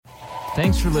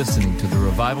Thanks for listening to the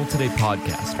Revival Today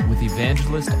podcast with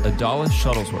evangelist Adalis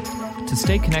Shuttlesworth. To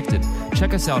stay connected,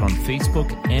 check us out on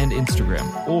Facebook and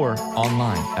Instagram or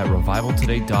online at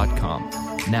revivaltoday.com.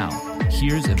 Now,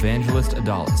 here's evangelist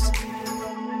Adalis.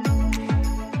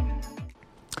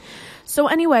 So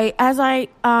anyway, as I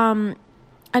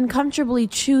uncomfortably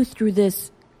chew through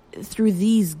these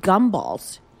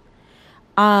gumballs,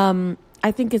 I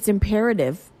think it's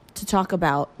imperative to talk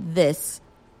about this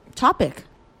topic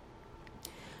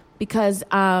because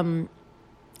I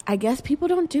guess people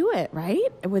don't do it, right?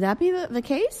 Would that be the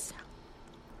case?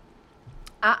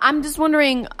 I'm just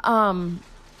wondering, I'm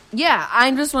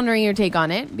just wondering your take on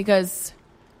it because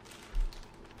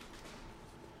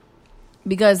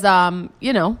yes,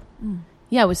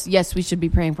 we should be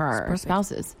praying for our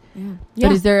spouses. Yeah.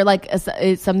 But is there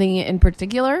is something in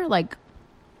particular? Like,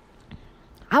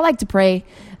 I like to pray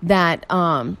that,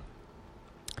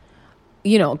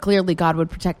 clearly God would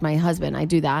protect my husband. I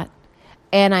do that.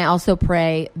 And I also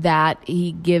pray that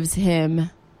he gives him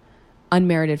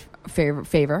unmerited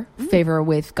favor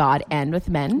with God and with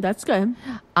men. That's good.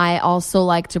 I also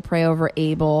like to pray over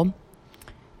Abel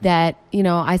that,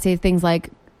 I say things like,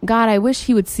 God, I wish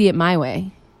he would see it my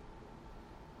way.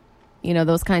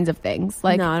 Those kinds of things.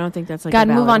 Like, no, I don't think that's like God,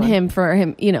 a move on one. him for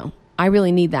him. I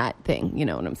really need that thing. You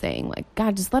know what I'm saying? Like,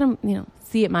 God, just let him,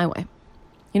 see it my way.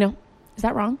 Is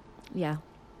that wrong? Yeah.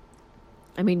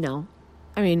 I mean, no.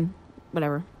 I mean,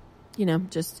 whatever.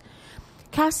 Just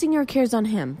casting your cares on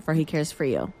him, for he cares for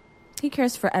you. He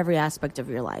cares for every aspect of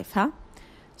your life, huh?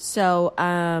 So,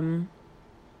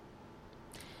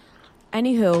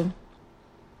 anywho,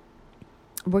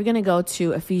 we're going to go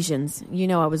to Ephesians.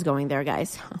 I was going there,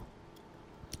 guys.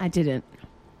 I didn't.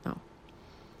 Oh.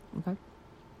 Okay.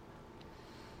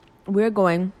 We're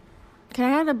going. Can I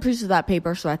have a piece of that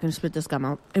paper so I can spit this gum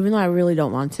out? Even though I really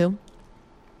don't want to.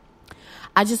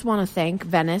 I just want to thank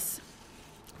Venice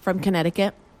from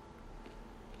Connecticut.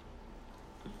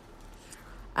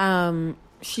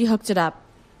 She hooked it up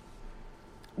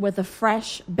with a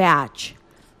fresh batch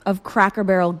of Cracker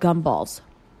Barrel gumballs.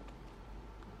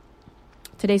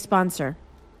 Today's sponsor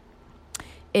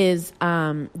is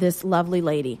this lovely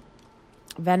lady,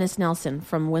 Venice Nelson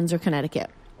from Windsor, Connecticut.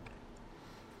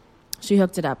 She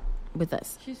hooked it up with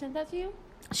this. She sent that to you?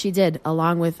 She did,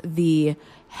 along with the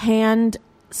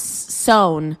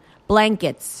hand-sewn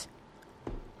blankets.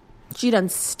 She done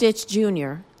Stitch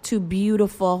Jr. 2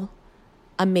 beautiful,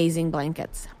 amazing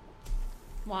blankets.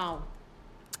 Wow.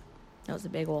 That was a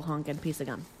big old honking piece of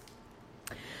gum.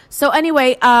 So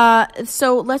anyway,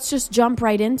 so let's just jump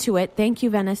right into it. Thank you,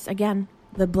 Venice. Again,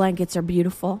 the blankets are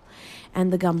beautiful,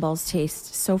 and the gumballs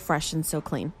taste so fresh and so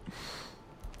clean.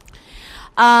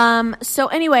 So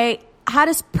anyway, how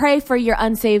to pray for your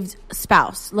unsaved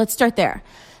spouse. Let's start there.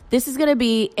 This is going to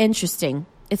be interesting.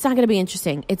 It's not going to be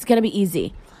interesting. It's going to be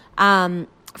easy.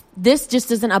 This just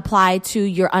doesn't apply to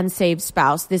your unsaved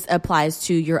spouse. This applies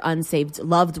to your unsaved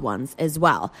loved ones as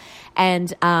well.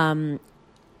 And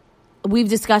we've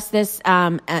discussed this in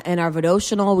our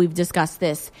devotional. We've discussed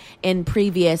this in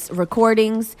previous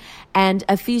recordings. And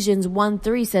Ephesians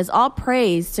 1:3 says, all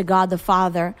praise to God the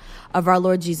Father of our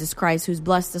Lord Jesus Christ, who's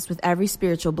blessed us with every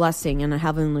spiritual blessing in the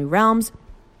heavenly realms,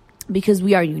 because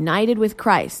we are united with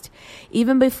Christ.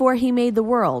 Even before he made the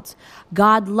world,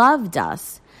 God loved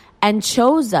us and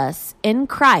chose us in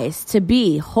Christ to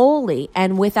be holy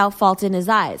and without fault in his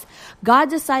eyes. God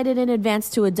decided in advance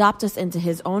to adopt us into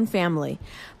his own family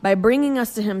by bringing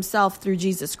us to himself through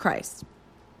Jesus Christ.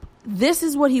 This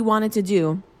is what he wanted to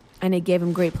do, and it gave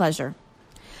him great pleasure.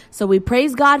 So we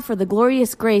praise God for the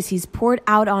glorious grace he's poured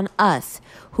out on us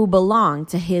who belong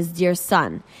to his dear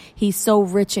Son. He's so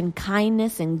rich in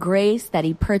kindness and grace that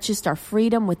he purchased our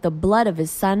freedom with the blood of his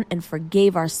Son and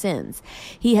forgave our sins.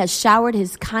 He has showered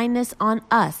his kindness on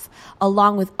us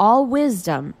along with all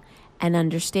wisdom and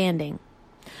understanding.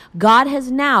 God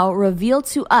has now revealed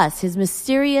to us his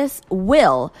mysterious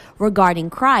will regarding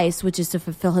Christ, which is to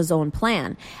fulfill his own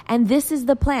plan. And this is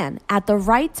the plan. At the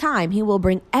right time, he will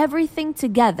bring everything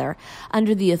together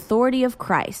under the authority of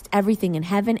Christ, everything in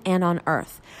heaven and on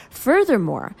earth.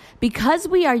 Furthermore, because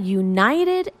we are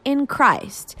united in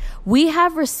Christ, we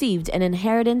have received an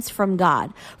inheritance from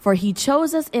God, for he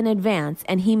chose us in advance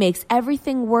and he makes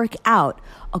everything work out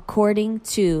according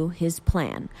to his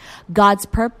plan. God's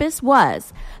purpose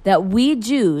was that we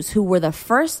Jews who were the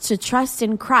first to trust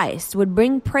in Christ would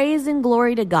bring praise and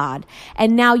glory to God.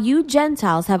 And now you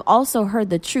Gentiles have also heard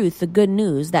the truth, the good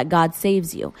news that God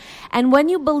saves you. And when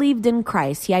you believed in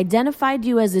Christ, he identified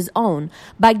you as his own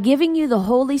by giving you the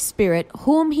Holy Spirit,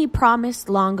 whom he promised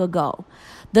long ago.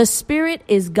 The Spirit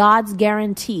is God's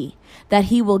guarantee that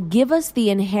he will give us the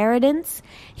inheritance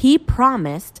he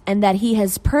promised and that he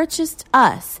has purchased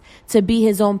us to be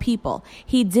his own people.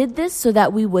 He did this so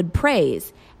that we would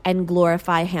praise and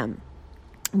glorify him.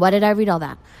 Why did I read all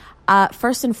that?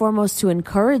 First and foremost, to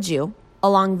encourage you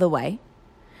along the way,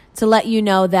 to let you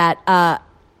know that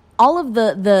all of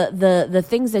the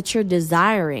things that you're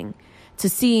desiring, to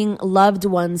seeing loved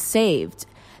ones saved,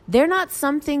 they're not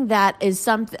something that is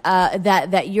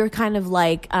that you're kind of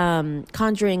like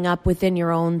conjuring up within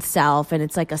your own self, and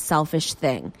it's like a selfish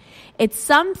thing. It's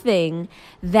something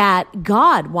that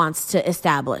God wants to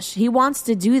establish. He wants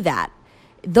to do that.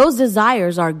 Those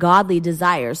desires are godly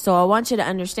desires. So I want you to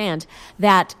understand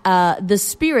that the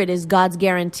Spirit is God's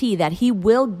guarantee that he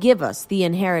will give us the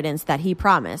inheritance that he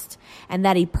promised and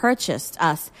that he purchased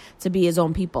us to be his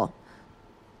own people,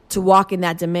 to walk in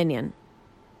that dominion,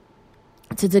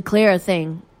 to declare a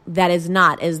thing that is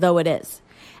not as though it is.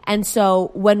 And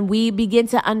so when we begin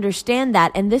to understand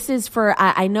that, and this is for,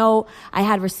 I know I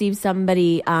had received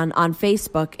somebody on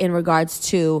Facebook in regards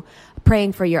to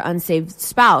praying for your unsaved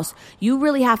spouse. You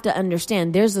really have to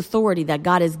understand there's authority that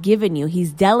God has given you.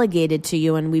 He's delegated to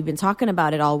you, and we've been talking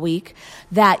about it all week,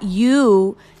 that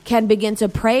you can begin to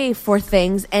pray for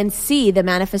things and see the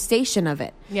manifestation of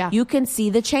it. Yeah. You can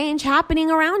see the change happening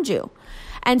around you.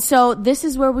 And so this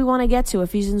is where we want to get to,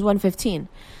 Ephesians 1:15.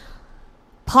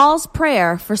 Paul's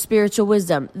prayer for spiritual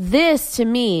wisdom. This to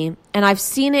me, and I've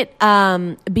seen it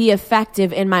be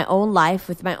effective in my own life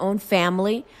with my own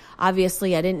family.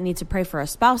 Obviously, I didn't need to pray for a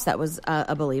spouse that was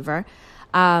a believer.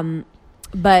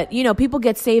 But, you know, people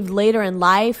get saved later in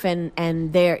life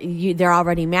and they're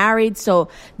already married. So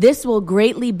this will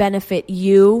greatly benefit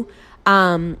you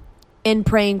in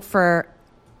praying for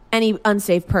any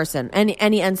unsaved person,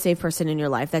 any unsaved person in your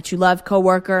life that you love,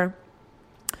 coworker,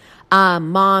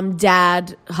 mom,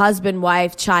 dad, husband,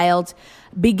 wife, child.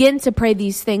 Begin to pray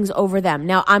these things over them.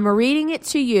 Now, I'm reading it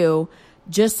to you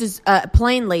just as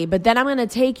plainly, but then I'm going to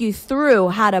take you through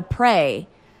how to pray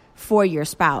for your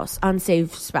spouse,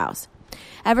 unsaved spouse.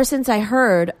 Ever since I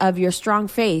heard of your strong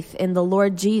faith in the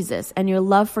Lord Jesus and your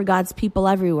love for God's people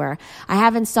everywhere, I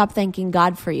haven't stopped thanking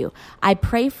God for you. I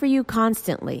pray for you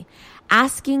constantly,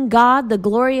 asking God, the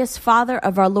glorious Father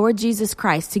of our Lord Jesus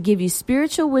Christ, to give you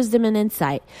spiritual wisdom and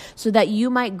insight so that you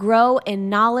might grow in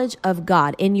knowledge of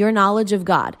God, in your knowledge of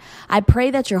God. I pray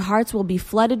that your hearts will be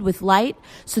flooded with light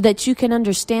so that you can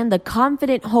understand the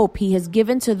confident hope he has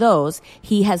given to those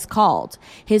he has called,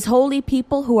 his holy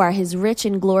people who are his rich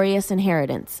and glorious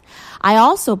inheritance. I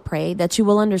also pray that you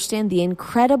will understand the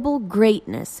incredible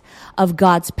greatness of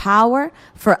God's power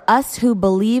for us who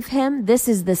believe him. This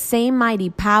is the same mighty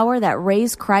power that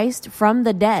raised Christ from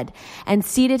the dead and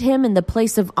seated him in the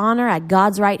place of honor at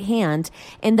God's right hand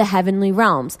in the heavenly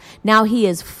realms. Now he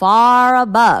is far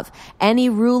above any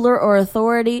ruler or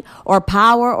authority or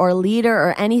power or leader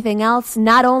or anything else,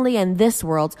 not only in this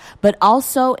world, but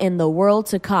also in the world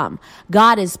to come.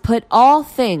 God has put all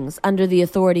things under the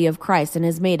authority of Christ and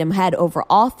has made him head over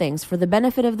all things for the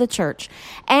benefit of the church.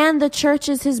 And the church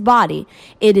is his body.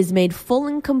 It is made full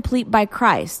and complete by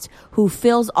Christ, who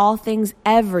fills all things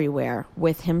everywhere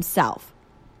with himself.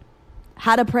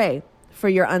 How to pray for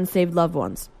your unsaved loved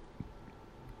ones.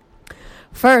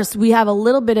 First, we have a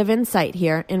little bit of insight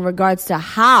here in regards to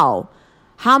how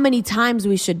many times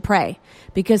we should pray,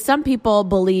 because some people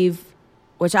believe,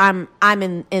 which I'm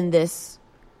in this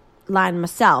line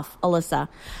myself, Alyssa,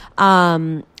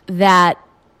 that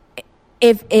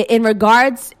if in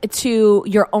regards to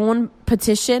your own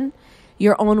petition,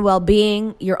 your own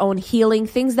well-being, your own healing,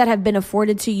 things that have been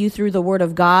afforded to you through the word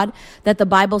of God, that the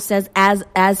Bible says as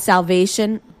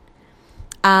salvation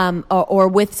or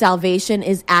with salvation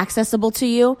is accessible to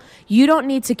you, you don't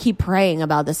need to keep praying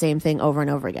about the same thing over and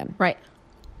over again. Right.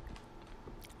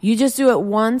 You just do it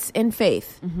once in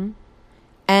faith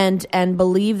and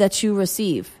believe that you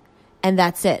receive, and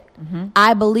that's it.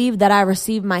 I believe that I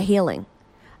received my healing.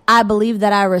 I believe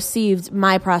that I received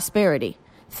my prosperity.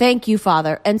 Thank you,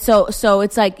 Father. And so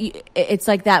it's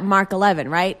like that Mark 11,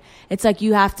 right? It's like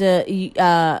you have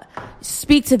to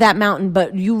speak to that mountain,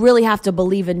 but you really have to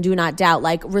believe and do not doubt.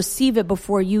 Like, receive it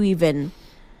before you even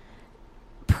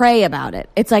pray about it.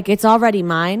 It's like, it's already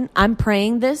mine. I'm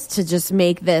praying this to just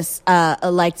make this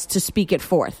like to speak it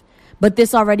forth. But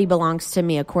this already belongs to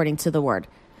me according to the word.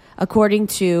 According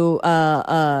to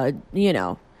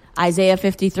Isaiah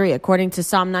 53, according to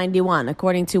Psalm 91,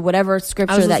 according to whatever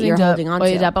scripture that you're holding on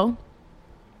to.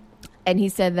 And he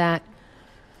said that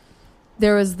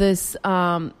there was this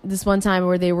one time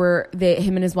where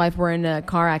him and his wife were in a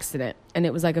car accident, and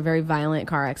it was like a very violent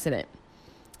car accident.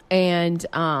 And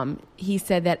he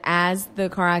said that as the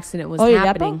car accident was Oye,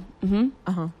 happening,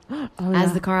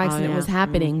 as the car accident was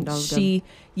happening, that was she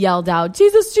yelled out,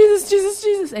 "Jesus, Jesus, Jesus,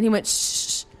 Jesus!" And he went,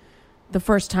 "Shh." The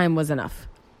first time was enough.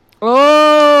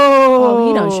 Oh,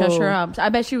 he done shush her up. I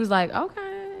bet she was like, "Okay,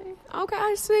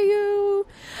 I see you."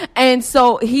 And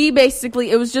so he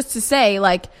basically, it was just to say,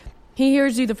 like, he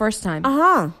hears you the first time.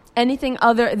 Anything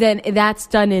other than that's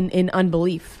done in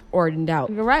unbelief or in doubt.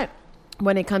 You're right.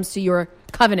 When it comes to your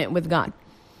covenant with God.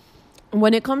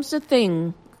 When it comes to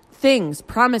things,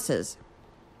 promises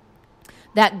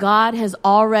that God has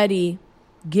already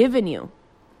given you,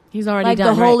 He's already like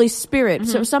done the Holy Spirit.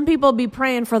 So some people be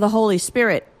praying for the Holy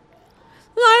Spirit.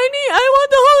 I want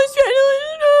the Holy Spirit.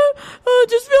 Oh,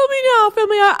 just fill me now. Fill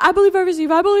me. I believe I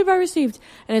received. I believe I received.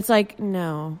 And it's like,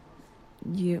 no,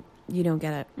 you don't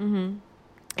get it. Mm-hmm.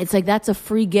 It's like, that's a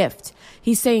free gift.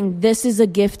 He's saying, this is a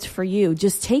gift for you.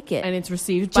 Just take it. And it's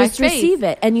received by faith. Just receive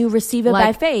it. And you receive it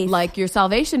by faith. Like your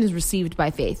salvation is received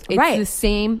by faith. It's right. the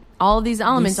same. All of these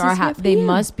elements they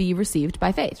must be received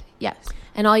by faith. Yes.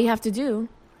 And all you have to do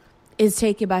is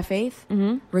take it by faith,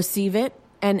 receive it,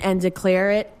 and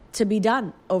declare it to be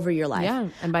done over your life. Yeah.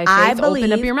 And by faith,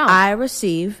 open up your mouth. I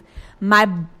receive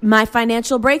my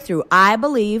financial breakthrough. I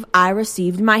believe I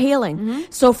received my healing.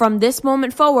 So from this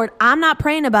moment forward, I'm not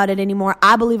praying about it anymore.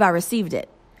 I believe I received it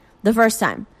the first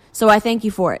time. So I thank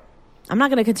you for it. I'm not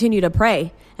going to continue to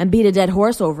pray and beat a dead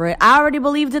horse over it. I already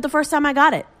believed it the first time I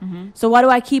got it. So why do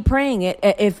I keep praying it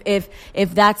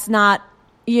if that's not,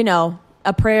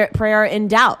 a prayer in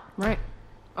doubt? Right.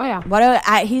 Oh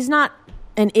yeah. He's not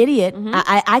an idiot.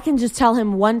 I can just tell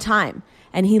him one time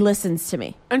and he listens to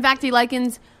me. In fact, he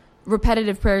likens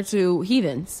repetitive prayer to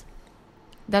heathens.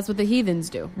 That's what the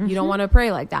heathens do. You don't want to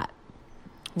pray like that.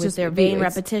 With their vain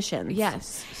repetitions.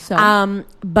 Yes. So.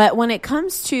 But when it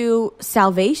comes to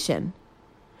salvation,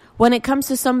 when it comes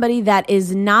to somebody that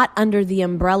is not under the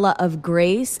umbrella of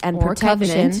grace and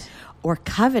protection or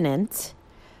covenant,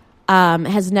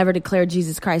 has never declared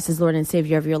Jesus Christ as Lord and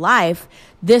Savior of your life,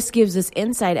 this gives us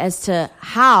insight as to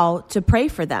how to pray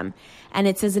for them. And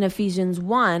it says in Ephesians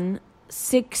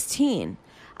 1:16,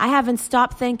 I haven't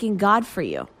stopped thanking God for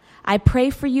you. I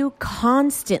pray for you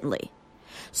constantly.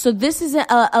 So this is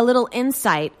a little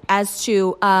insight as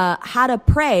to how to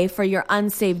pray for your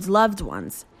unsaved loved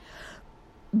ones.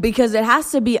 Because it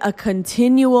has to be a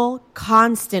continual,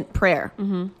 constant prayer.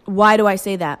 Why do I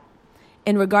say that?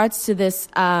 In regards to this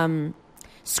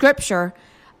scripture,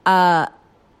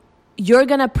 you're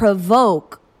going to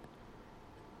provoke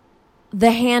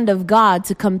the hand of God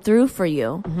to come through for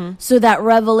you so that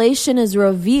revelation is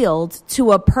revealed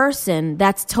to a person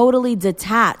that's totally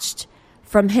detached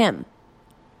from him.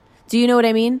 Do you know what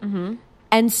I mean?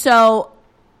 And so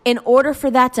in order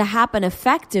for that to happen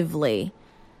effectively,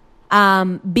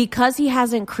 because he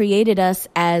hasn't created us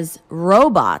as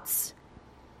robots,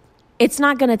 it's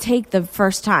not going to take the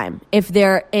first time if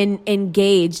they're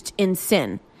engaged in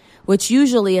sin, which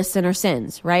usually a sinner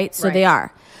sins, right? So they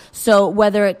are. So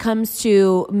whether it comes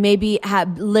to maybe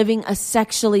living a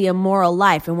sexually immoral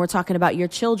life, and we're talking about your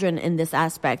children in this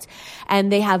aspect,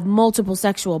 and they have multiple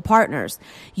sexual partners,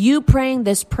 you praying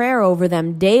this prayer over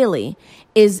them daily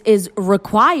is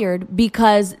required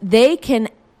because they can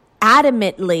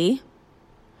adamantly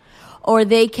or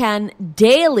they can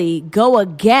daily go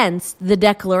against the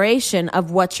declaration of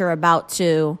what you're about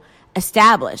to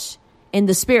establish in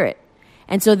the spirit.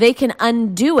 And so they can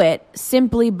undo it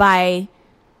simply by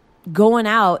going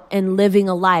out and living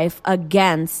a life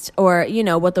against, or,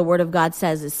 what the word of God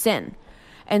says is sin.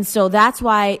 And so that's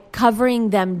why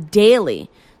covering them daily.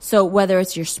 So whether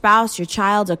it's your spouse, your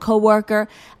child, a coworker,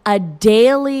 a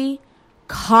daily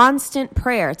constant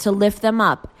prayer to lift them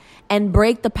up and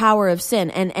break the power of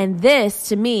sin. And this,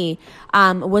 to me,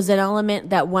 was an element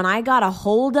that when I got a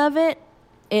hold of it,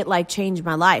 it like changed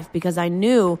my life because I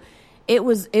knew it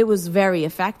was very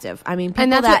effective. I mean,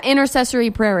 and that's what intercessory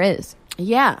prayer is.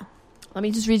 Yeah. Let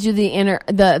me just read you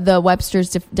the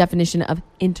Webster's definition of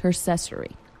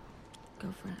intercessory.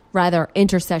 Go for it. Rather,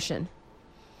 intercession.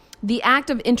 The act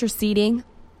of interceding,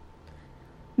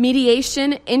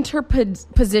 mediation,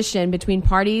 interposition between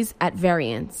parties at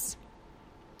variance,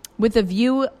 with a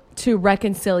view to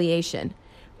reconciliation,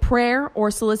 prayer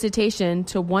or solicitation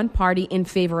to one party in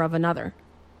favor of another.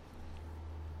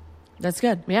 That's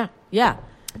good. Yeah. Yeah.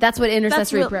 That's what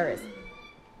intercessory prayer is.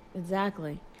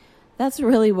 Exactly. That's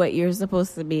really what you're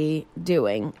supposed to be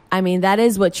doing. I mean, that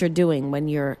is what you're doing when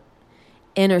you're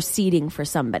interceding for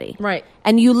somebody. Right.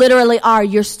 And you literally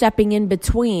you're stepping in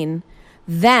between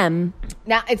them.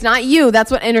 Now, it's not you.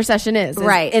 That's what intercession is.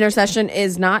 Right. Intercession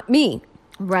is not me.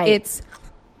 Right. It's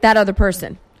that other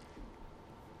person.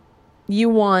 you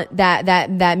want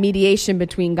that mediation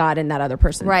between God and that other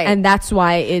person, Right? And that's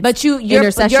why it's. But you're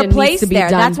intercession placed needs to be there.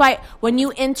 done. That's why when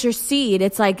you intercede,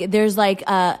 it's like there's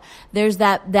that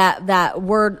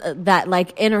word that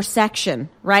like intersection,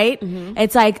 right? Mm-hmm.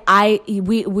 It's like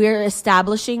we're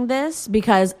establishing this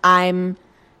because I'm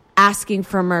asking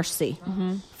for mercy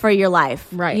for your life,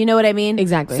 Right. You know what I mean?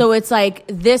 Exactly. So it's like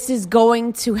this is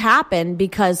going to happen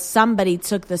because somebody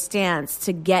took the stance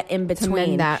to get in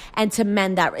between that. and to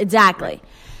mend that. Exactly. Right.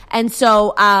 And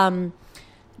so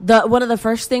one of the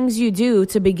first things you do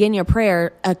to begin your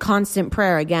prayer, a constant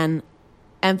prayer, again,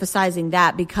 emphasizing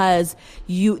that because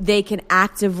they can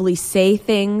actively say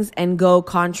things and go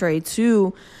contrary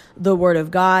to the word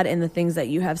of God and the things that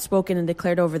you have spoken and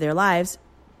declared over their lives.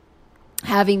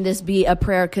 Having this be a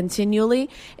prayer continually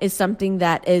is something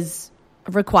that is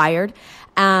required.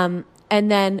 And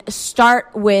then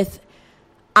start with,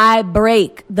 I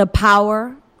break the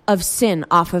power of sin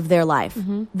off of their life.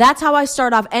 Mm-hmm. That's how I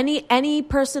start off. Any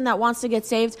person that wants to get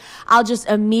saved, I'll just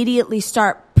immediately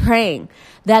start praying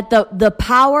that the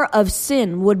power of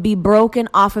sin would be broken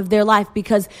off of their life,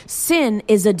 because sin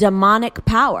is a demonic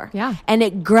power. Yeah. And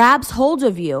it grabs hold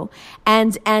of you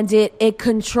and it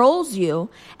controls you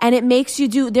and it makes you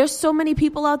do. There's so many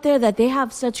people out there that they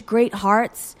have such great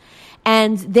hearts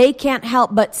and they can't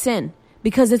help but sin.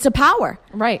 Because it's a power.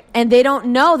 Right. And they don't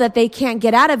know that they can't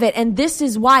get out of it. And this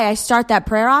is why I start that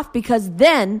prayer off, because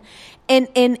then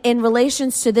in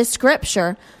relations to this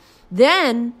scripture,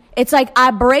 then it's like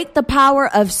I break the power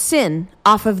of sin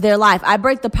off of their life. I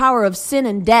break the power of sin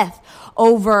and death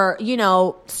over,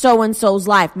 so-and-so's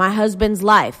life, my husband's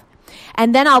life.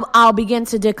 And then I'll begin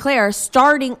to declare,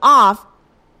 starting off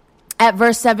at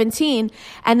verse 17,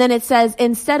 and then it says,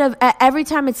 instead of every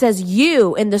time it says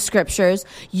you in the scriptures,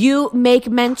 you make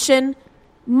mention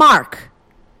Mark.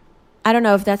 I don't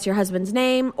know if that's your husband's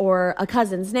name or a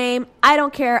cousin's name. I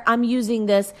don't care. I'm using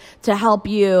this to help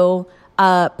you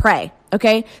pray.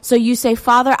 Okay. So you say,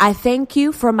 Father, I thank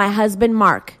you for my husband,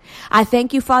 Mark. I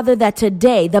thank you, Father, that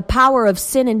today the power of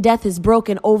sin and death is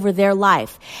broken over their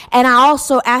life. And I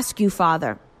also ask you,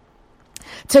 Father,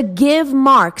 to give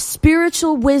Mark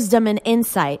spiritual wisdom and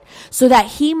insight so that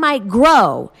he might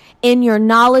grow in your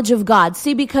knowledge of God.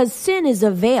 See, because sin is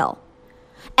a veil.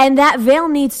 And that veil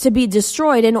needs to be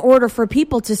destroyed in order for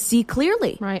people to see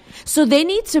clearly. Right. So they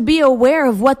need to be aware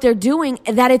of what they're doing,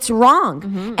 that it's wrong.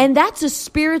 Mm-hmm. And that's a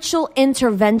spiritual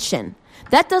intervention.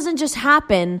 That doesn't just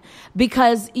happen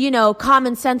because,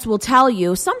 common sense will tell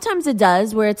you. Sometimes it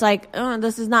does, where it's like, oh,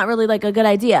 this is not really like a good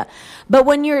idea. But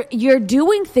when you're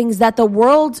doing things that the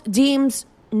world deems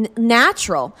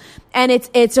natural and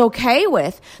it's okay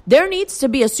with, there needs to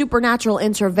be a supernatural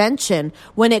intervention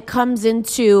when it comes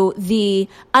into the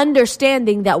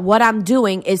understanding that what I'm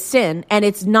doing is sin and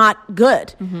it's not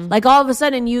good. Mm-hmm. Like all of a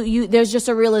sudden you there's just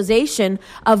a realization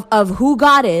of who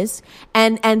God is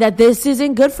and that this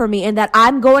isn't good for me and that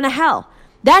I'm going to hell.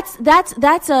 That's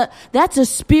a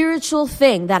spiritual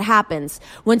thing that happens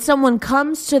when someone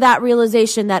comes to that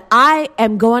realization that I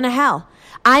am going to hell.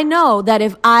 I know that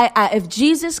if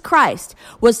Jesus Christ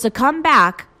was to come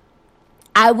back,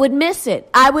 I would miss it.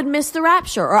 I would miss the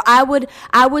rapture, or I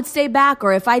would stay back,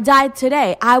 or if I died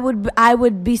today, I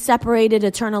would be separated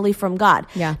eternally from God.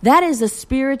 Yeah. That is a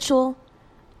spiritual,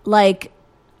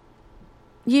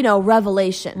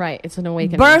 revelation. Right. It's an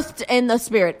awakening. Birthed in the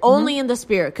spirit. Mm-hmm. Only in the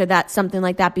spirit could something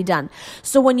like that be done.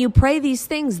 So when you pray these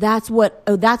things, that's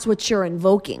what you're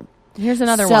invoking. Here's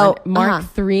another one. Mark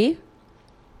 3.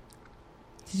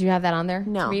 Did you have that on there?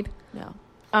 No. To read?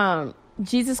 No.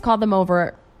 Jesus called them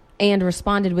over and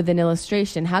responded with an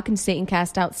illustration. How can Satan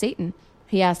cast out Satan?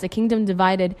 He asked. A kingdom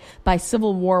divided by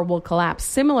civil war will collapse.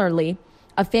 Similarly,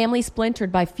 a family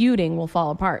splintered by feuding will fall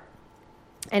apart.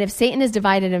 And if Satan is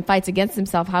divided and fights against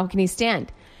himself, how can he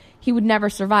stand? He would never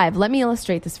survive. Let me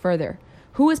illustrate this further.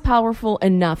 Who is powerful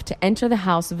enough to enter the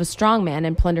house of a strong man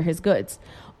and plunder his goods?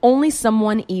 Only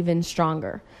someone even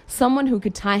stronger. Someone who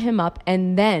could tie him up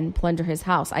and then plunder his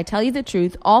house. I tell you the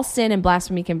truth, all sin and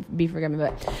blasphemy can be forgiven.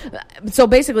 But so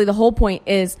basically the whole point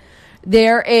is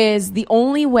there is the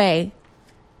only way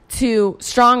to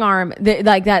strong arm,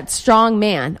 that strong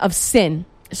man of sin,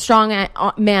 strong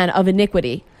man of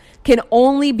iniquity can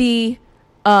only be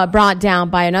brought down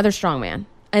by another strong man.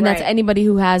 And that's anybody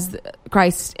who has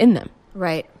Christ in them.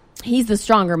 Right. He's the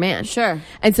stronger man. Sure.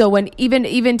 And so when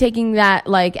even taking that,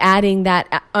 adding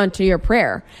that onto your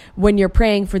prayer, when you're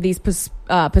praying for these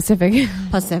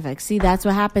Pacific. See, that's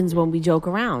what happens when we joke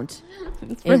around.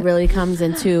 It really comes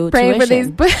into praying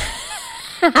tuition. For these.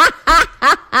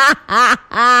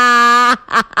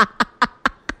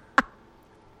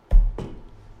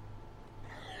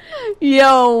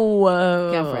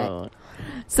 Yo. Go for it.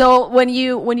 So when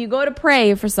you go to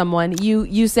pray for someone,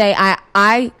 you say,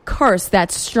 I curse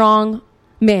that strong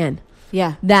man.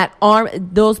 Yeah. That are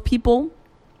those people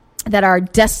that are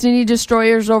destiny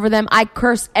destroyers over them. I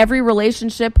curse every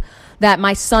relationship that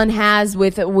my son has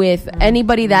with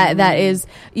anybody that is,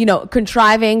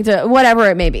 contriving to whatever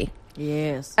it may be.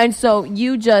 Yes. And so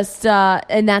you just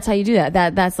and that's how you do that.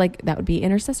 That would be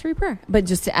intercessory prayer. But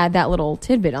just to add that little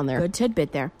tidbit on there. Good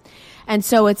tidbit there. And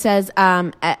so it says,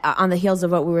 on the heels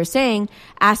of what we were saying,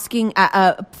 asking,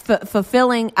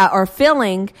 fulfilling or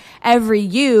filling every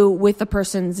you with the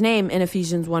person's name in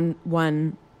Ephesians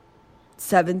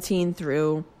 1:17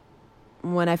 through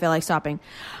when I feel like stopping.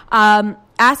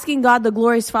 Asking God, the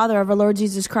glorious Father of our Lord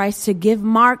Jesus Christ, to give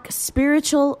Mark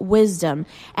spiritual wisdom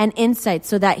and insight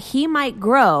so that he might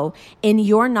grow in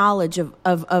your knowledge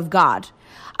of God.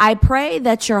 I pray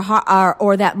that your heart,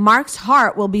 or that Mark's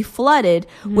heart will be flooded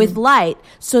with light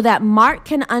so that Mark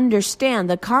can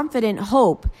understand the confident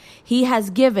hope he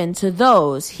has given to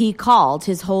those he called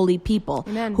his holy people.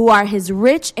 Amen. Who are his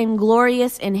rich and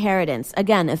glorious inheritance.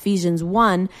 Again, Ephesians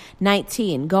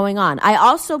 1:19, going on. I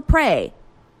also pray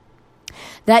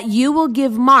that you will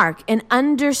give Mark an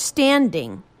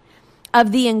understanding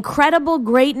of the incredible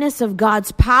greatness of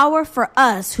God's power for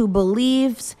us who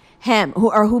believe him.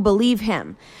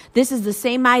 This is the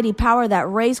same mighty power that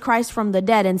raised Christ from the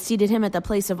dead and seated him at the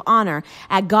place of honor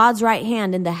at God's right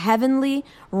hand in the heavenly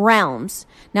realms.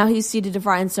 Now he's seated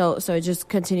afar, and so it just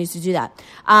continues to do that.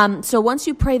 So once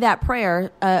you pray that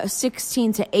prayer,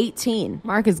 16 to 18.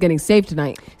 Mark is getting saved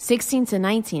tonight. 16 to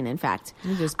 19, in fact.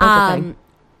 You just spoke a thing.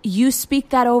 You speak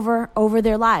that over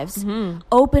their lives.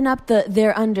 Open up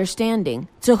their understanding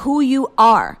to who you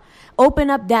are.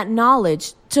 Open up that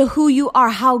knowledge to who you are,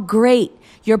 how great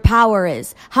your power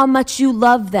is, how much you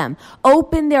love them.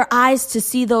 Open their eyes to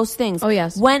see those things. Oh,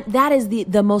 yes. When that is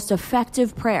the most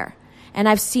effective prayer. And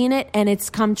I've seen it, and it's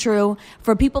come true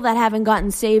for people that haven't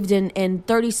gotten saved in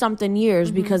 30-something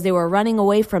years because they were running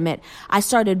away from it. I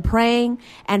started praying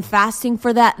and fasting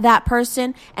for that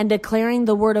person and declaring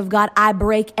the word of God. I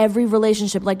break every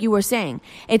relationship, like you were saying.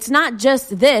 It's not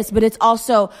just this, but it's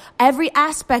also every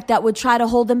aspect that would try to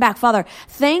hold them back. Father,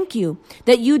 thank you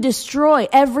that you destroy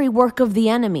every work of the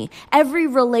enemy, every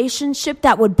relationship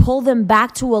that would pull them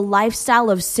back to a lifestyle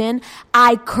of sin.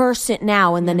 I curse it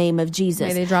now in the name of Jesus.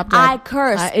 May they drop dead. I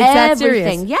curse it's that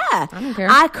everything. serious. Yeah. I don't care.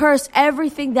 I curse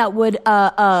everything that would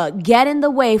get in the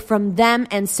way from them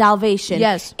and salvation.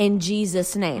 Yes. In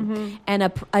Jesus' name.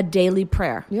 And a daily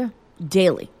prayer. Yeah.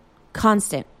 Daily.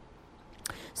 Constant.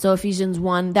 So Ephesians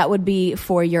 1, that would be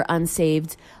for your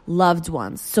unsaved loved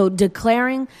ones. So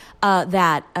declaring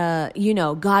that,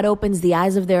 God opens the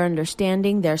eyes of their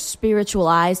understanding, their spiritual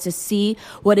eyes to see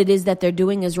what it is that they're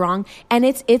doing is wrong. And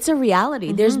it's a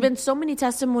reality. There's been so many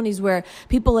testimonies where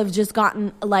people have just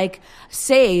gotten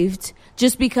saved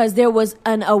just because there was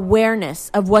an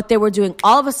awareness of what they were doing.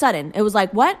 All of a sudden, it was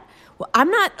like, what? Well,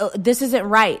 this isn't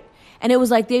right. And it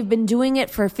was like they've been doing it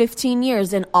for 15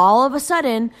 years. And all of a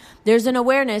sudden, there's an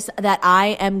awareness that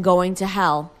I am going to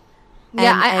hell.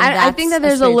 Yeah, I think that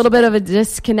there's a little bit of a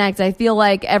disconnect. I feel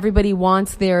like everybody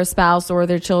wants their spouse or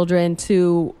their children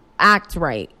to act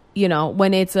right.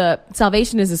 When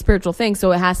salvation is a spiritual thing,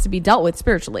 so it has to be dealt with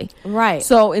spiritually. Right.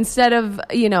 So instead of,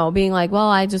 being like, well,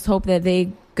 I just hope that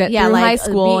they get through high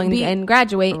school and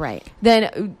graduate. Right.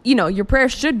 Then, your prayer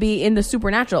should be in the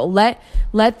supernatural. Let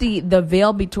the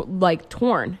veil be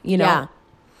torn, Yeah.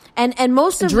 And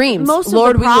most of dreams. Most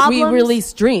Lord, of the problems, we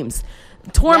release dreams.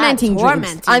 Tormenting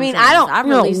dreams. I mean, I don't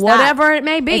know, whatever it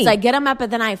may be. It's like, get them up at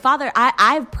the night. Father,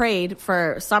 I've prayed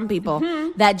for some people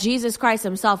that Jesus Christ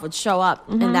himself would show up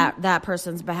in that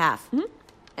person's behalf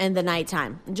in the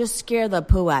nighttime and just scare the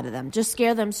poo out of them. Just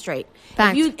scare them straight.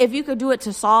 Fact. If you could do it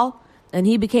to Saul and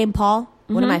he became Paul,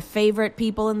 one of my favorite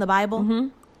people in the Bible,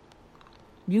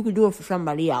 you could do it for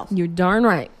somebody else. You're darn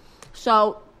right.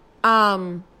 So,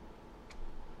 having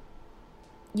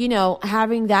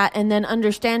that and then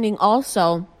understanding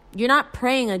also, you're not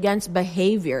praying against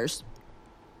behaviors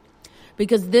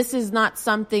because this is not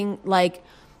something like,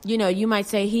 you might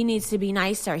say he needs to be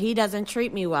nicer. He doesn't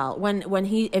treat me well.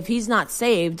 If he's not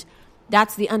saved,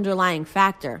 that's the underlying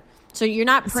factor. So you're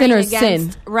not praying against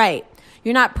sin. Right.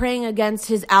 You're not praying against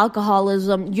his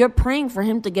alcoholism. You're praying for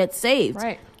him to get saved.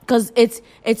 Right. Because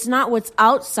it's not what's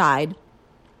outside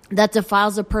that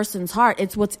defiles a person's heart.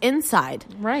 It's what's inside.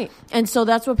 Right. And so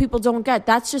that's what people don't get.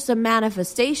 That's just a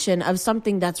manifestation of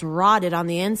something that's rotted on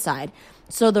the inside.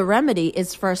 So the remedy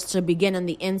is first to begin on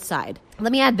the inside.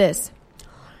 Let me add this.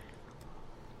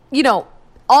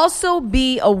 Also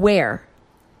be aware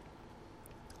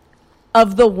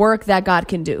of the work that God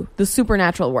can do, the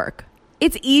supernatural work.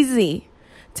 It's easy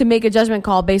to make a judgment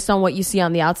call based on what you see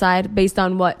on the outside, based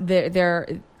on what their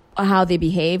how they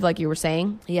behave, like you were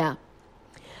saying. Yeah.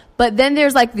 But then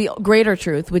there's like the greater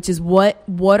truth, which is what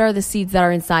are the seeds that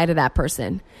are inside of that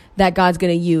person that God's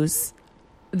going to use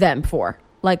them for?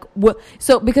 Like what?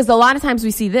 So because a lot of times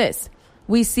we see this,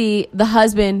 we see the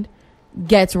husband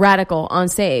gets radical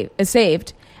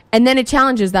saved, and then it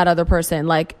challenges that other person.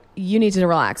 Like, you need to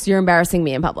relax. You're embarrassing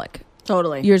me in public.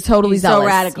 Totally. You're totally He's zealous. so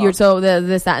radical. You're so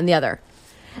this, that, and the other.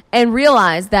 And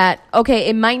realize that, okay,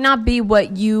 it might not be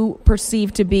what you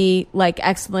perceive to be like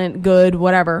excellent, good,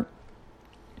 whatever.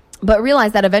 But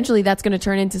realize that eventually that's going to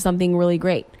turn into something really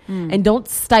great. And don't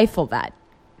stifle that.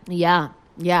 Yeah.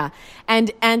 Yeah.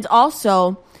 And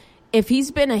also, if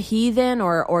he's been a heathen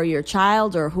or your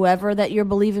child or whoever that you're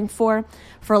believing for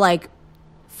like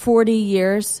 40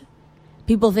 years,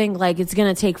 people think like it's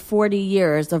going to take 40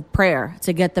 years of prayer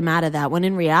to get them out of that. When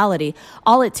in reality,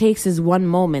 all it takes is one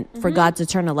moment for God to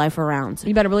turn a life around.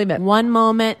 You better believe it. One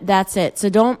moment, that's it. So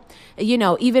don't,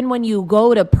 even when you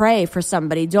go to pray for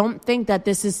somebody, don't think that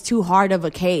this is too hard of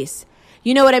a case.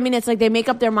 You know what I mean? It's like they make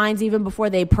up their minds even before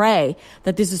they pray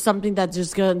that this is something that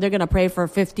they're going to pray for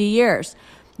 50 years.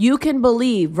 You can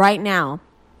believe right now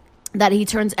that he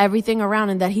turns everything around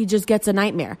and that he just gets a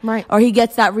nightmare. Right. Or he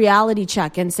gets that reality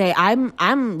check and say,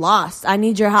 I'm lost. I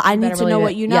need your help. I need to know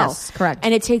what you know. Yes, correct.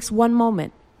 And it takes one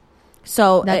moment.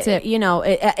 So that's it.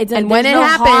 It's and when it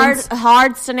happens,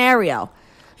 hard scenario.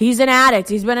 He's an addict.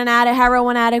 He's been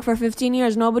heroin addict for 15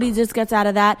 years. Nobody just gets out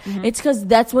of that. It's because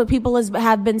that's what people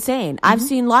have been saying. I've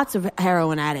seen lots of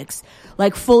heroin addicts,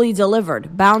 like fully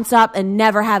delivered, bounce up and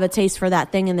never have a taste for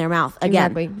that thing in their mouth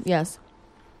again. Exactly. Yes.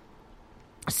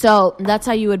 So that's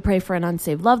how you would pray for an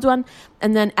unsaved loved one.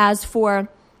 And then as for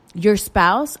your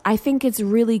spouse, I think it's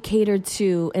really catered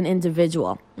to an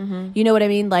individual. You know what I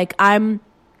mean? Like I'm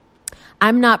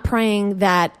not praying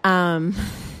that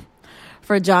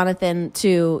for Jonathan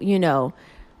to,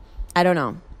 I don't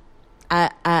know.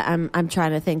 I'm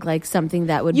trying to think like something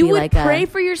that would you be would like pray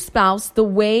for your spouse the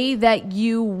way that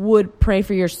you would pray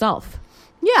for yourself.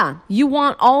 Yeah. You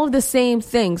want all of the same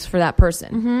things for that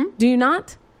person. Do you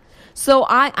not? So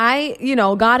I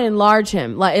God enlarge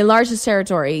him, like enlarge his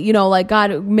territory, like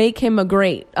God make him a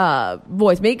great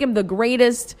voice, make him the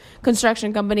greatest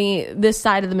construction company this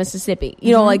side of the Mississippi,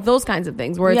 like those kinds of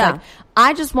things where it's like,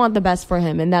 I just want the best for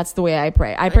him. And that's the way I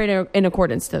pray. I pray in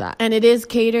accordance to that. And it is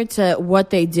catered to what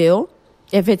they do.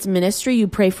 If it's ministry, you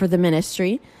pray for the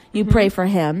ministry, you pray for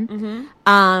him.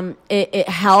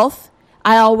 Health.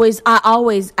 I always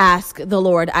ask the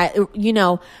Lord,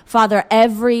 Father,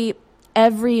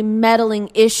 every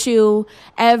meddling issue,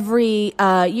 every,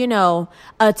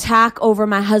 attack over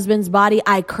my husband's body,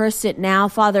 I curse it now.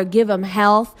 Father, give him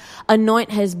health,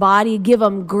 anoint his body, give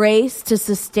him grace to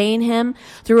sustain him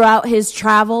throughout his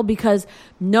travel, because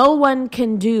no one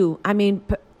can do,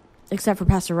 except for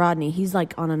Pastor Rodney, he's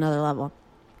like on another level.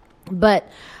 But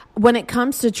when it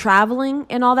comes to traveling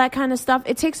and all that kind of stuff,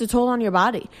 it takes a toll on your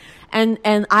body.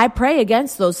 And I pray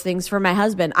against those things for my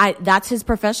husband. That's his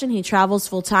profession. He travels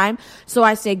full time. So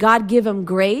I say, God, give him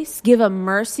grace, give him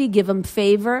mercy, give him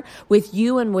favor with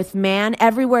you and with man.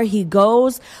 Everywhere he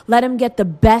goes, let him get the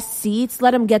best seats.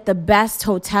 Let him get the best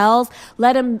hotels.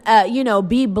 Let him,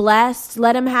 be blessed.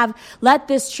 Let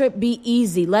this trip be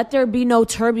easy. Let there be no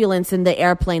turbulence in the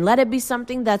airplane. Let it be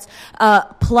something that's,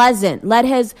 pleasant. Let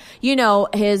his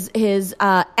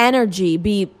energy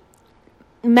be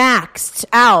maxed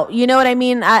out. You know what I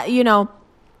mean?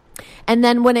 And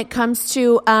then when it comes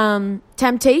to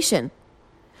temptation,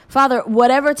 Father,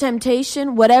 whatever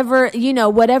temptation, whatever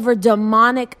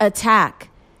demonic attack,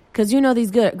 because these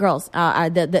good girls,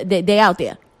 they out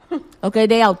there. Okay,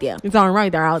 they out there. It's all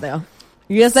right, they're out there.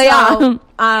 Yes, they are.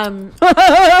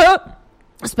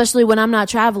 Especially when I'm not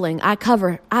traveling, I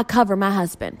cover my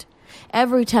husband.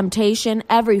 Every temptation,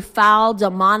 every foul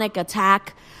demonic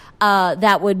attack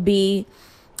that would be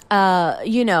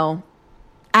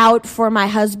out for my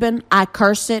husband, I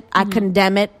curse it, I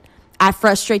condemn it, I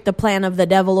frustrate the plan of the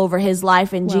devil over his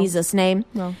life in Jesus' name.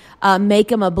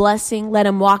 Make him a blessing, let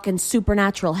him walk in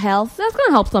supernatural health. That's going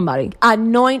to help somebody.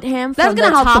 Anoint him. That's going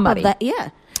to help somebody. I'm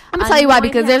going to tell you why,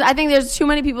 because I think there's too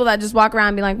many people that just walk around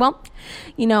and be like, well,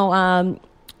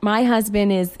 my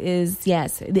husband is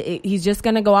yes, he's just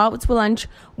going to go out to lunch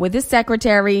with his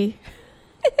secretary.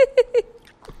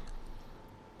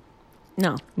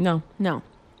 No. Let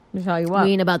me tell you what.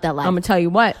 We ain't about that life. I'm going to tell you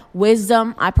what.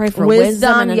 Wisdom. I pray for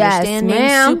wisdom and understanding.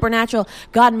 Yes, supernatural.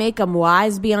 God, make him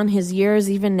wise beyond his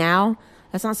years even now.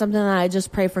 That's not something that I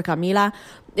just pray for Camila.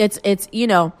 It's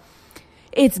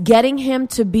getting him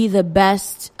to be the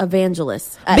best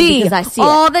evangelist. Be because I see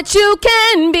all that you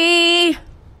can be.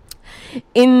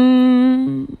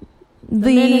 in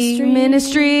the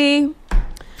ministry.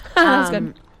 That's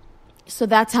good. So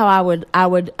that's how I would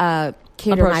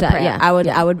cater Approach my that, prayer. yeah, I would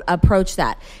yeah. I would approach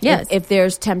that. Yes. If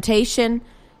there's temptation,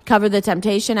 cover the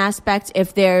temptation aspect.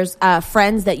 If there's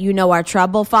friends that you know are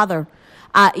trouble, Father,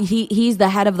 he's the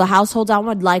head of the household. I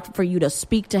would like for you to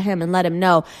speak to him and let him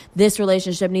know this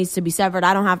relationship needs to be severed.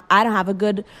 I don't have a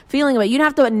good feeling about it. You don't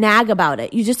have to nag about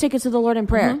it. You just take it to the Lord in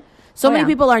prayer. So many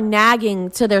people are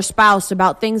nagging to their spouse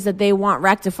about things that they want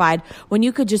rectified when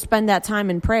you could just spend that time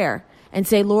in prayer and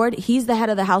say, Lord, he's the head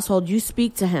of the household. You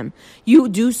speak to him. You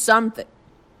do something.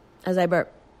 As I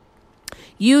burp.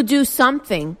 You do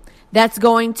something that's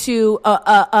going to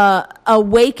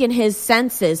awaken his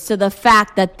senses to the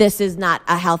fact that this is not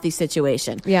a healthy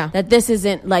situation. Yeah. That this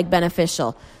isn't like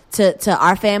beneficial to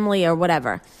our family or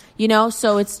whatever. You know,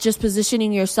 so it's just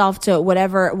positioning yourself to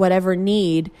whatever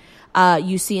need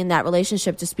you see in that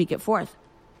relationship to speak it forth.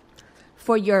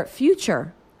 For your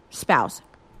future spouse,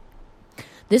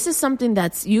 this is something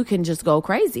that's you can just go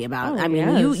crazy about. Oh, I mean,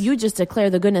 yes. you just declare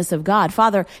the goodness of God.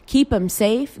 Father, keep him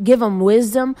safe. Give him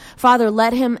wisdom. Father,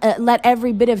 let him let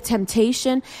every bit of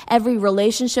temptation, every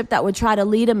relationship that would try to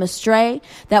lead him astray,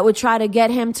 that would try to get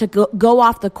him to go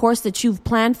off the course that you've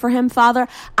planned for him, Father,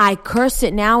 I curse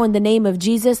it now in the name of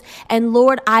Jesus. And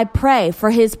Lord, I pray for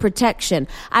his protection.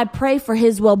 I pray for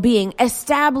his well-being.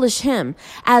 Establish him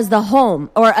as the home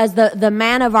or as the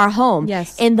man of our home.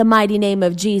 Yes. In the mighty name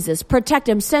of Jesus. Protect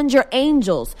him. Send your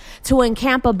angels to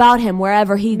encamp about him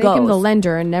wherever he Make goes. him the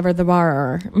lender and never the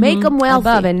borrower. Make him wealthy.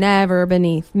 Above and never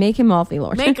beneath. Make him wealthy,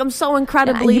 Lord. Make him so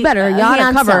incredibly You better. You ought to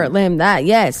handsome. cover him. That,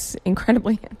 yes.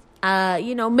 Incredibly.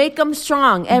 Make them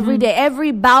strong every day. Every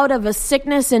bout of a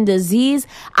sickness and disease,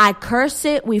 I curse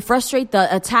it. We frustrate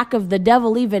the attack of the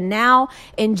devil even now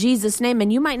in Jesus' name.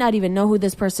 And you might not even know who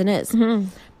this person is.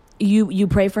 You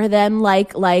pray for them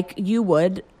like you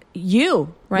would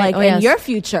you, Right. like Oh, in yes. your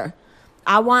future.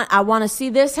 I want to see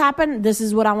this happen. This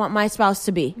is what I want my spouse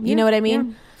to be. You know what I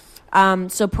mean?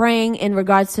 So praying in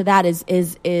regards to that is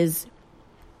it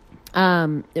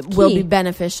will be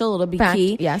beneficial. It'll be Fact,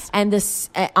 key. yes. And this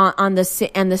on the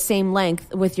same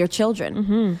length with your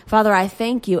children. Father, I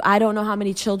thank you. I don't know how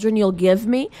many children you'll give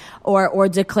me or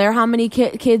declare how many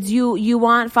kids you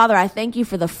want. Father, I thank you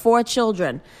for the 4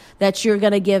 children that you're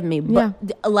going to give me. Yeah.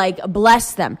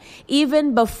 Bless them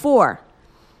even before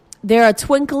they're a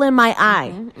twinkle in my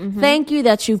eye. Thank you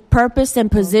that you've purposed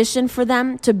and positioned for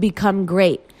them to become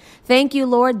great. Thank you,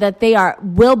 Lord, that they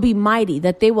will be mighty,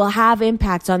 that they will have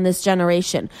impact on this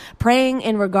generation. Praying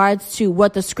in regards to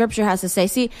what the scripture has to say.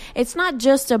 See, it's not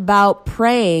just about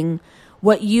praying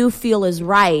what you feel is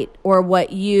right or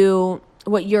what your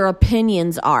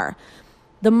opinions are.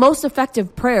 The most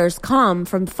effective prayers come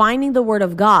from finding the word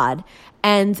of God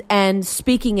and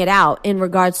speaking it out in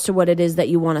regards to what it is that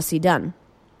you want to see done.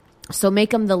 So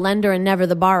make him the lender and never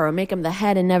the borrower. Make him the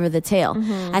head and never the tail.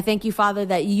 I thank you, Father,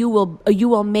 that you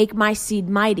will make my seed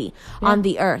mighty on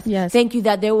the earth. Yes. Thank you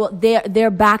that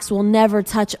their backs will never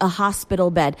touch a hospital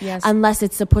bed unless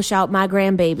it's to push out my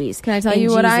grandbabies. Can I tell In you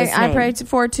what Jesus' I name. pray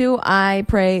for too? I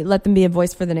pray, let them be a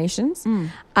voice for the nations.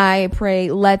 I pray,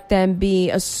 let them be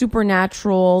a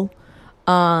supernatural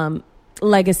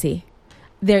legacy.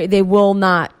 They will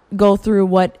not go through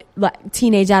what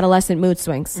teenage adolescent mood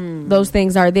swings. Those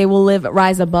things they will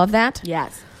rise above that.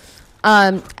 Yes.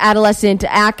 Adolescent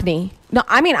acne. No,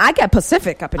 I mean, I get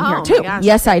Pacific up in here my too. gosh,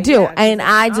 Yes, I do. yeah, And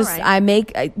I just, right. I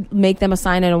make them a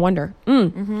sign and a wonder.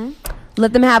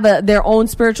 Let them have their own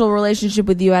spiritual relationship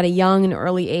with you at a young and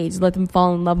early age. Let them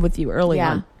fall in love with you early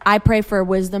on. I pray for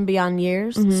wisdom beyond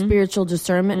years, spiritual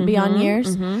discernment beyond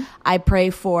years. I pray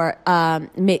for to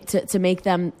make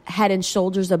them head and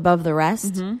shoulders above the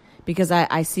rest. Because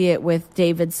I see it with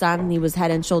David's son. He was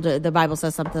head and shoulder. The Bible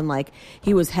says something like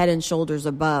he was head and shoulders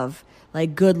above,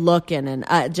 like good looking and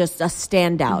just a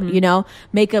standout, you know,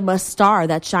 make him a star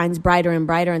that shines brighter and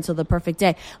brighter until the perfect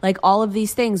day. Like all of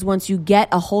these things, once you get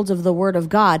a hold of the word of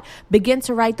God, begin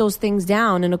to write those things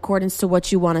down in accordance to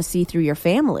what you want to see through your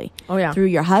family, through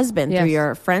your husband, through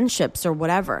your friendships or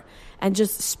whatever, and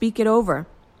just speak it over.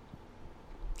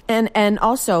 And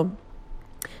also,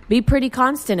 be pretty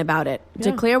constant about it.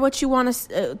 Yeah. Declare what you want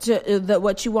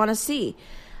what you want to see.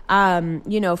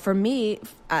 For me,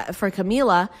 for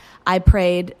Camila, I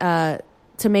prayed to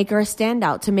make her a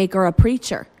standout, to make her a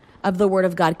preacher. of the word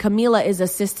of God. Camila is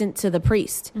assistant to the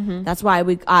priest. That's why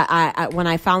when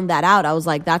I found that out, I was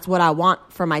like, that's what I want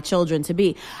for my children to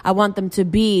be. I want them to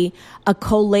be a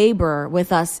co-laborer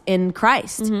with us in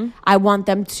Christ. I want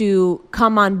them to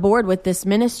come on board with this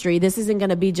ministry. This isn't going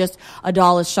to be just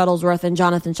Adalis Shuttlesworth and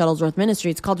Jonathan Shuttlesworth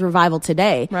ministry. It's called Revival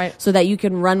Today. Right. So that you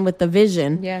can run with the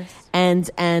vision. Yes. And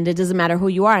it doesn't matter who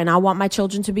you are. And I want my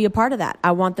children to be a part of that.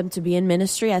 I want them to be in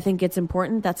ministry. I think it's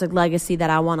important. That's a legacy that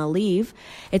I want to leave.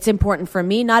 It's important for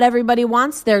me. Not everybody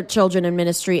wants their children in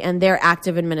ministry and they're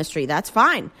active in ministry. That's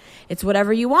fine. It's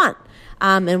whatever you want.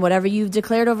 And whatever you've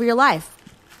declared over your life.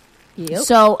 Yep.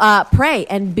 So pray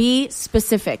and be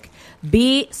specific.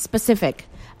 Be specific.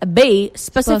 Be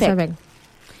specific.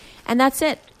 And that's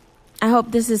it. I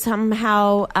hope this has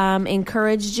somehow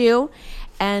encouraged you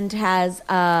and has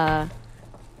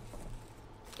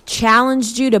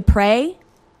challenged you to pray,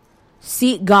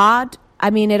 seek God. I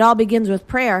mean, it all begins with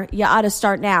prayer. You ought to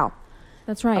start now.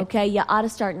 That's right. Okay, you ought to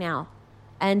start now.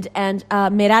 And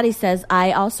Merari says,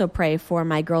 I also pray for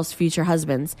my girls' future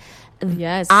husbands.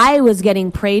 Yes. I was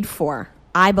getting prayed for,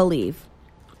 I believe,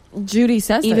 Judy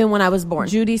says even that. when I was born.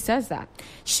 Judy says that.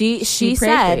 She prayed for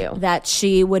said you. that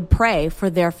she would pray for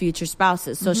their future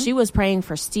spouses. So she was praying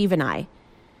for Steve and I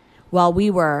while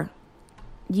we were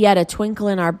yet a twinkle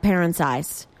in our parents'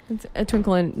 eyes. It's a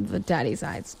twinkle in the daddy's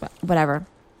eyes, but Whatever.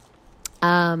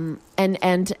 And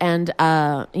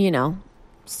you know,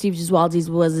 Steve Giswaldi's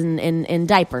was in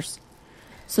diapers.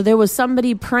 So there was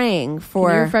somebody praying for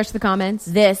can you refresh the comments?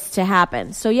 this to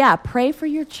happen. So yeah, pray for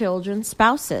your children's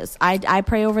spouses. I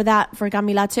pray over that for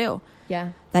Camila too. Yeah.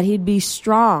 That he'd be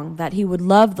strong, that he would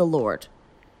love the Lord.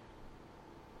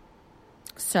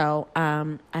 So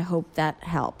I hope that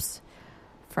helps.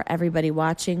 For everybody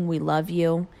watching, we love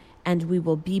you, and we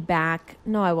will be back.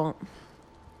 No, I won't.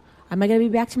 Am I going to be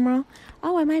back tomorrow?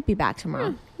 Oh, I might be back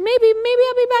tomorrow. Maybe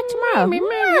I'll be back tomorrow.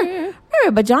 Maybe.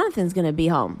 But Jonathan's going to be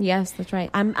home. Yes, that's right.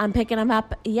 I'm picking him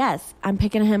up. Yes, I'm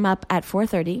picking him up at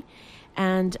 4:30,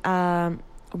 and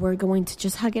we're going to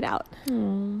just hug it out. I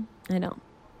know.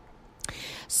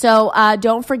 So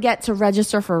don't forget to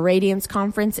register for Radiance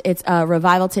Conference. It's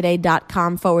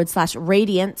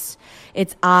revivaltoday.com/radiance.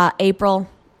 It's April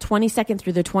 22nd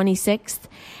through the 26th.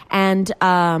 And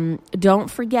don't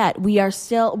forget, we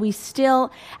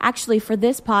still actually for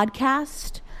this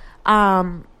podcast,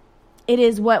 it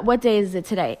is what day is it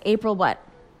today? April what?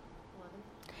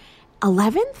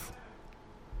 11th?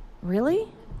 Really?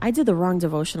 I did the wrong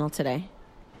devotional today.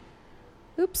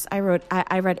 Oops, I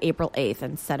read April 8th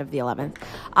instead of the 11th.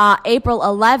 April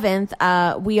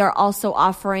 11th, we are also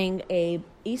offering a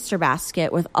Easter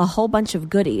basket with a whole bunch of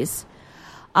goodies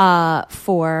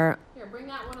for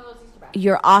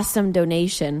your awesome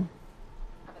donation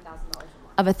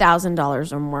of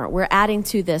 $1,000 or more. We're adding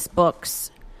to this books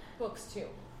too.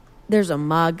 There's a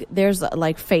mug. There's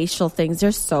like facial things.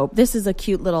 There's soap. This is a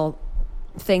cute little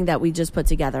thing that we just put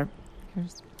together.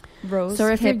 Rose So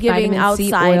if you're hip giving vitamin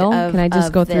C outside oil, of- can I just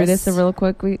of go through this this- real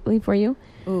quickly for you?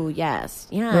 Ooh, yes.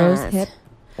 Rose hip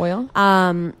oil.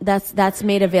 That's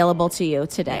made available to you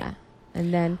today. Yeah.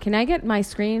 And then can I get my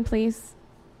screen, please,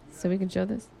 so we can show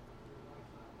this?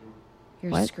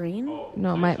 Your What? screen?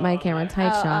 No, my camera.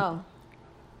 Tight shot.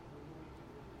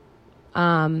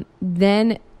 Oh.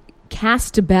 Then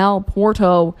Castabel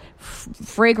Porto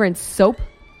fragrance soap.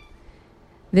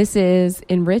 This is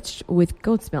enriched with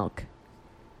goat's milk.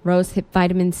 Rose hip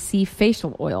vitamin C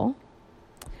facial oil.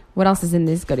 What else is in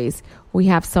these goodies? We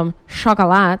have some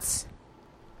chocolates.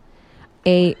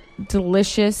 A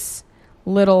delicious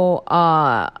little,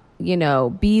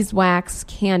 beeswax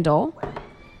candle.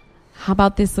 How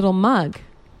about this little mug?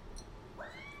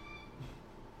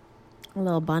 A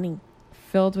little bunny.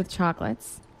 Filled with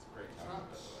chocolates.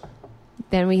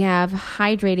 Then we have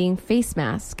hydrating face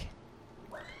mask.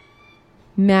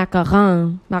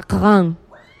 Macaron.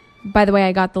 By the way,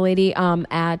 I got the lady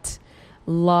at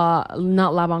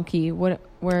not La Banquise, where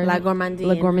La Gourmandine.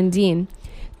 La Gourmandine,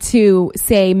 to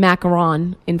say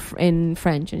macaron in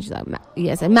French, and she's like,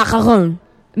 yes, macaron.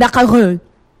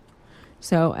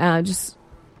 So just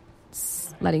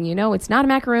letting you know it's not a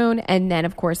macaroon, and then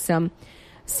of course some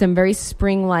very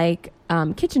spring-like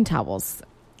kitchen towels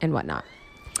and whatnot.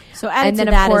 So added And then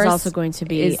to of that course is also going to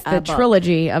be is a the book.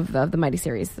 trilogy of the Mighty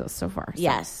series so far. So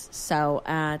Yes. So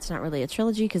it's not really a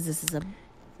trilogy because this is a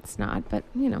it's not, but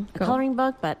go. coloring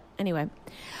book. But anyway,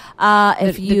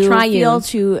 if The you triune. feel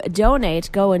to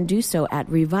donate, go and do so at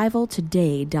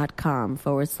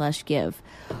revivaltoday.com/give.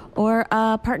 Or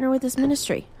partner with this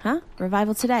ministry.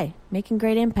 Revival Today. Making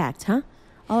great impact.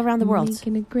 All around the world.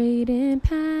 Making a great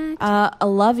impact. I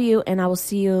love you, and I will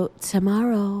see you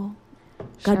tomorrow.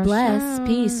 God bless.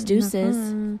 Peace.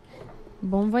 Deuces.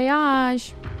 Bon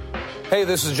voyage. Hey,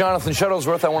 this is Jonathan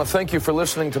Shuttlesworth. I want to thank you for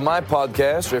listening to my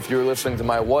podcast, or if you're listening to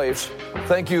my wife's,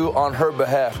 thank you on her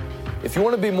behalf. If you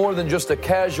want to be more than just a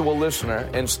casual listener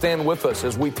and stand with us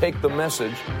as we take the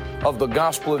message of the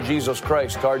gospel of Jesus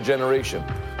Christ to our generation,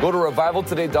 go to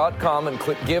revivaltoday.com and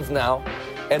click Give Now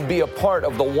and be a part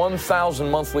of the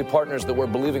 1,000 monthly partners that we're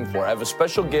believing for. I have a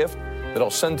special gift that I'll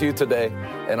send to you today,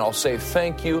 and I'll say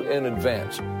thank you in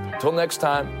advance. Until next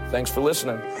time, thanks for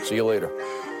listening. See you later.